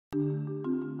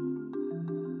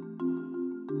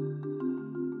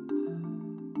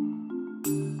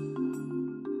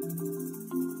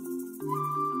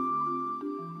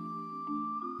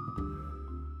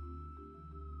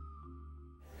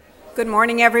Good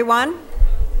morning, everyone.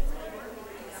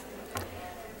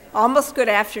 Almost good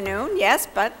afternoon, yes,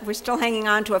 but we're still hanging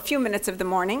on to a few minutes of the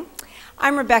morning.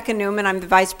 I'm Rebecca Newman. I'm the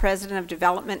Vice President of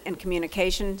Development and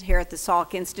Communications here at the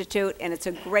Salk Institute, and it's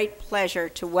a great pleasure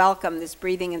to welcome this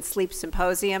Breathing and Sleep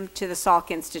Symposium to the Salk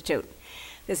Institute.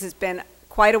 This has been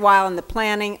quite a while in the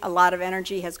planning. A lot of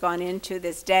energy has gone into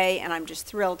this day, and I'm just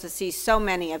thrilled to see so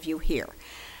many of you here.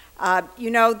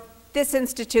 This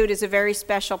institute is a very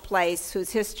special place whose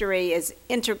history is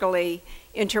integrally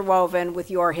interwoven with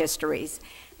your histories.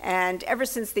 And ever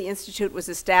since the institute was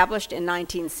established in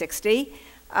 1960,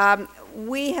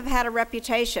 we have had a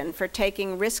reputation for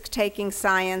taking risk-taking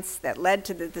science that led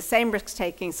to the same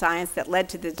risk-taking science that led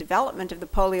to the development of the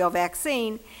polio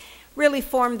vaccine, really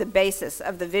formed the basis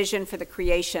of the vision for the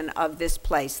creation of this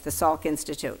place, the Salk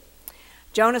Institute.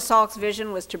 Jonas Salk's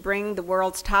vision was to bring the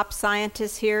world's top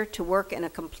scientists here to work in a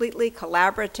completely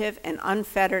collaborative and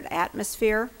unfettered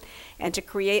atmosphere and to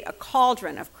create a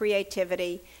cauldron of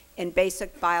creativity in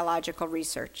basic biological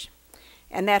research.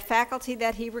 And that faculty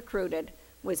that he recruited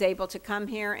was able to come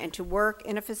here and to work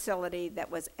in a facility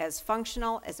that was as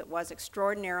functional as it was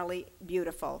extraordinarily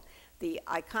beautiful, the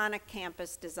iconic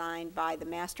campus designed by the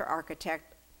master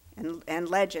architect and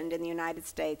legend in the United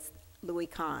States, Louis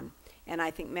Kahn. And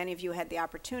I think many of you had the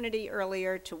opportunity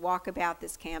earlier to walk about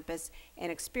this campus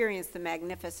and experience the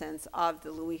magnificence of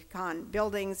the Louis Kahn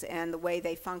buildings and the way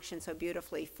they function so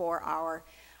beautifully for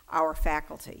our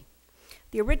faculty.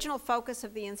 The original focus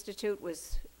of the Institute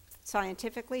was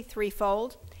scientifically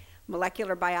threefold: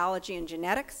 molecular biology and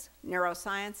genetics,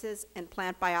 neurosciences, and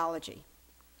plant biology.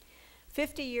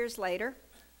 50 years later,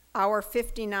 our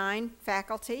 59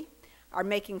 faculty are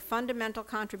making fundamental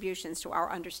contributions to our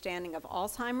understanding of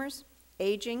Alzheimer's,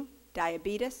 aging,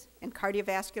 diabetes, and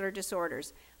cardiovascular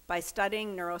disorders by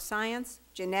studying neuroscience,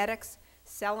 genetics,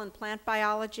 cell and plant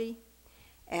biology,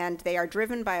 and they are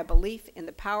driven by a belief in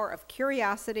the power of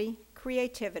curiosity,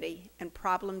 creativity, and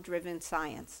problem-driven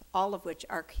science, all of which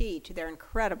are key to their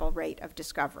incredible rate of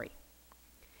discovery.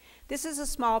 This is a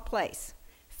small place.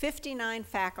 59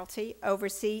 faculty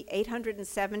oversee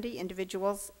 870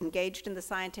 individuals engaged in the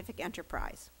scientific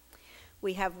enterprise.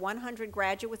 We have 100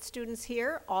 graduate students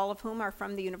here, all of whom are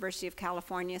from the University of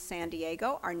California, San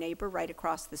Diego, our neighbor right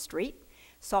across the street.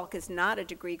 Salk is not a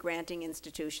degree-granting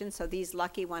institution, so these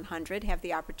lucky 100 have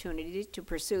the opportunity to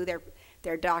pursue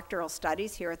their doctoral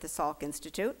studies here at the Salk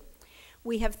Institute.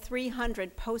 We have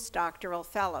 300 postdoctoral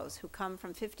fellows who come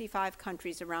from 55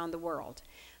 countries around the world.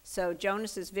 So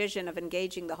Jonas's vision of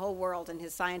engaging the whole world in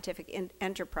his scientific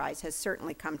enterprise has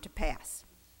certainly come to pass.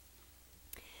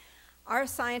 Our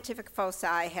scientific foci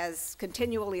has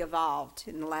continually evolved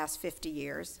in the last 50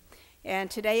 years, and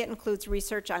today it includes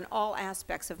research on all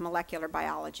aspects of molecular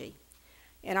biology.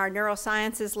 In our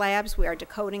neurosciences labs, we are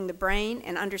decoding the brain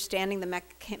and understanding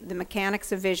the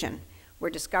mechanics of vision. We're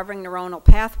discovering neuronal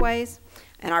pathways,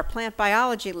 and our plant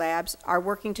biology labs are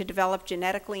working to develop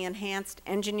genetically enhanced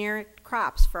engineered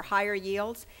crops for higher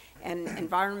yields and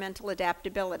environmental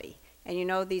adaptability. And you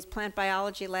know, these plant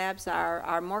biology labs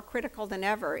are more critical than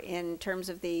ever in terms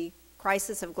of the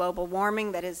crisis of global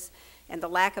warming and the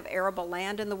lack of arable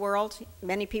land in the world.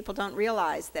 Many people don't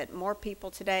realize that more people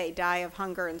today die of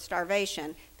hunger and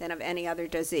starvation than of any other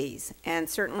disease. And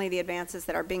certainly the advances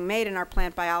that are being made in our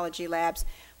plant biology labs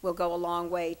will go a long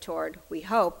way toward, we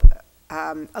hope,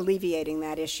 alleviating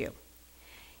that issue.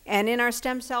 And in our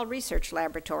stem cell research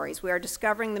laboratories, we are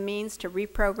discovering the means to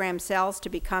reprogram cells to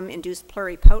become induced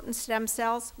pluripotent stem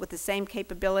cells with the same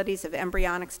capabilities of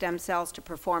embryonic stem cells to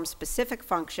perform specific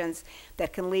functions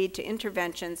that can lead to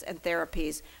interventions and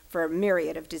therapies for a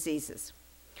myriad of diseases.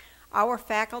 Our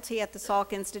faculty at the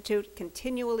Salk Institute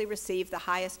continually receive the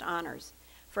highest honors.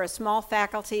 For a small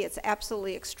faculty, it's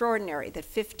absolutely extraordinary that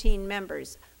 15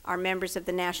 members are members of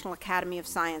the National Academy of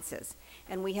Sciences,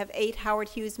 and we have 8 Howard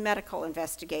Hughes medical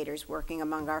investigators working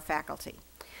among our faculty.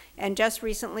 And just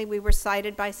recently, we were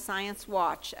cited by Science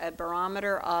Watch, a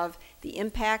barometer of the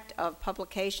impact of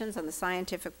publications on the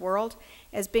scientific world,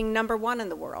 as being #1 in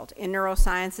the world in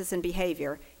neurosciences and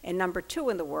behavior, and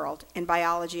 #2 in the world in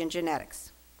biology and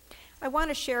genetics. I want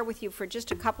to share with you for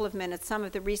just a couple of minutes some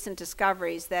of the recent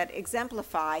discoveries that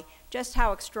exemplify just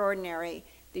how extraordinary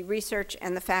the research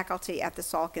and the faculty at the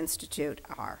Salk Institute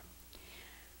are.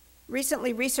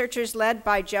 Recently, researchers led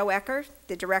by Joe Ecker,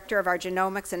 the director of our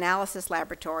Genomics Analysis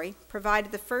Laboratory,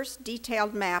 provided the first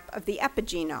detailed map of the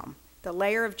epigenome, the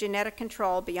layer of genetic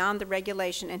control beyond the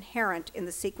regulation inherent in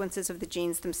the sequences of the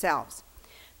genes themselves.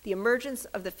 The emergence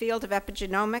of the field of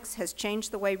epigenomics has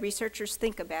changed the way researchers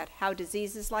think about how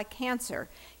diseases like cancer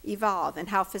evolve and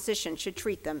how physicians should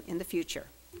treat them in the future.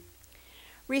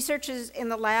 Researchers in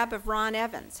the lab of Ron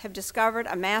Evans have discovered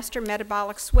a master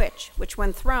metabolic switch, which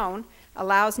when thrown,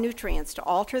 allows nutrients to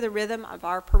alter the rhythm of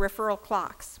our peripheral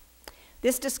clocks.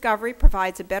 This discovery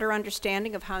provides a better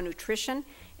understanding of how nutrition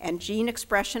and gene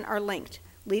expression are linked,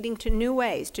 leading to new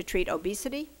ways to treat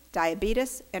obesity,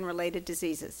 diabetes, and related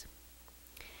diseases.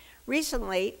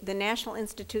 Recently, the National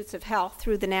Institutes of Health,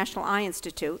 through the National Eye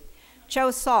Institute,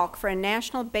 chose Salk for a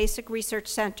national basic research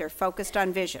center focused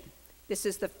on vision. This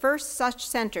is the first such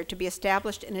center to be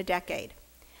established in a decade.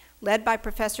 Led by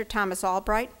Professor Thomas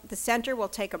Albright, the center will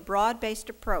take a broad-based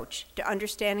approach to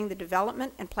understanding the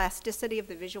development and plasticity of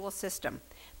the visual system,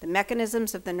 the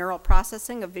mechanisms of the neural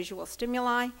processing of visual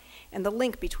stimuli, and the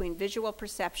link between visual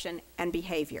perception and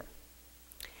behavior.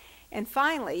 And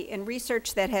finally, in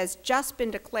research that has just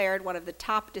been declared one of the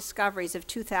top discoveries of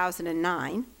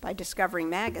 2009 by Discovery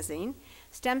Magazine,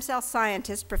 stem cell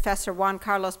scientist Professor Juan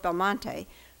Carlos Belmonte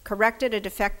corrected a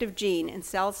defective gene in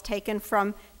cells taken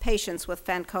from patients with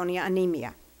Fanconi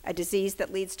anemia, a disease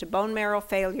that leads to bone marrow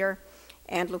failure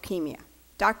and leukemia.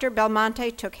 Dr. Belmonte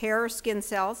took hair or skin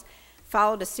cells,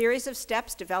 followed a series of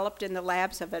steps developed in the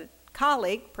labs of a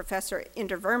colleague, Professor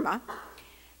Inderverma,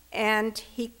 and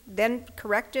he then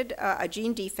corrected a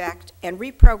gene defect and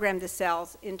reprogrammed the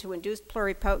cells into induced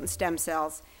pluripotent stem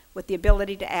cells with the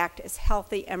ability to act as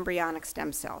healthy embryonic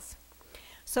stem cells.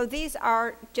 So these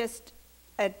are just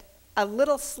a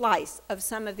little slice of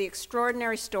some of the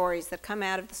extraordinary stories that come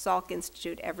out of the Salk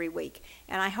Institute every week.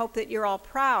 And I hope that you're all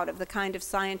proud of the kind of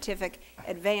scientific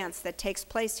advance that takes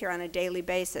place here on a daily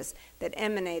basis that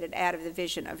emanated out of the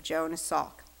vision of Jonas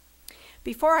Salk.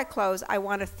 Before I close, I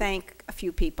want to thank a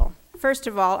few people. First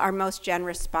of all, our most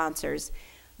generous sponsors,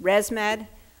 ResMed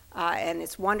and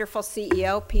its wonderful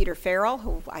CEO, Peter Farrell,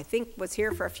 who I think was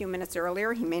here for a few minutes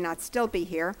earlier. He may not still be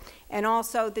here. And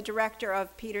also the director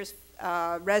of Peter's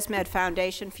ResMed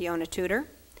Foundation, Fiona Tudor.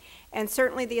 And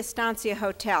certainly the Estancia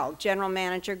Hotel, General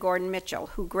Manager Gordon Mitchell,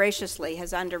 who graciously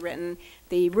has underwritten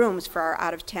the rooms for our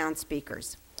out-of-town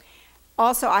speakers.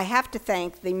 Also, I have to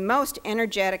thank the most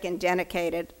energetic and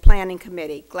dedicated planning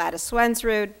committee, Gladys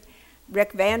Swensrud,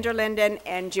 Rick Vanderlinden,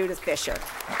 and Judith Fisher.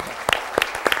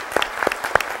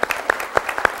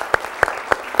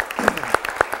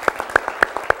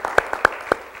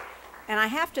 And I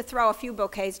have to throw a few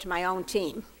bouquets to my own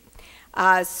team.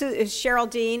 Cheryl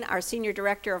Dean, our Senior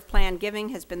Director of Planned Giving,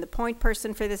 has been the point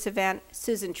person for this event.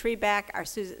 Susan Treback, our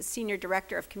Senior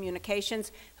Director of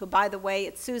Communications, who, by the way,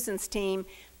 it's Susan's team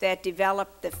that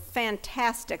developed the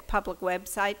fantastic public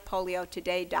website,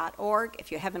 poliotoday.org.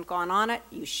 If you haven't gone on it,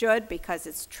 you should, because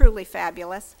it's truly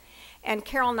fabulous. And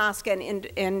Carol Noska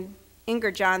and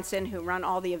Inger Johnson, who run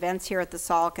all the events here at the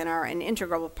Salk and are an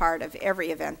integral part of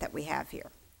every event that we have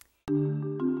here.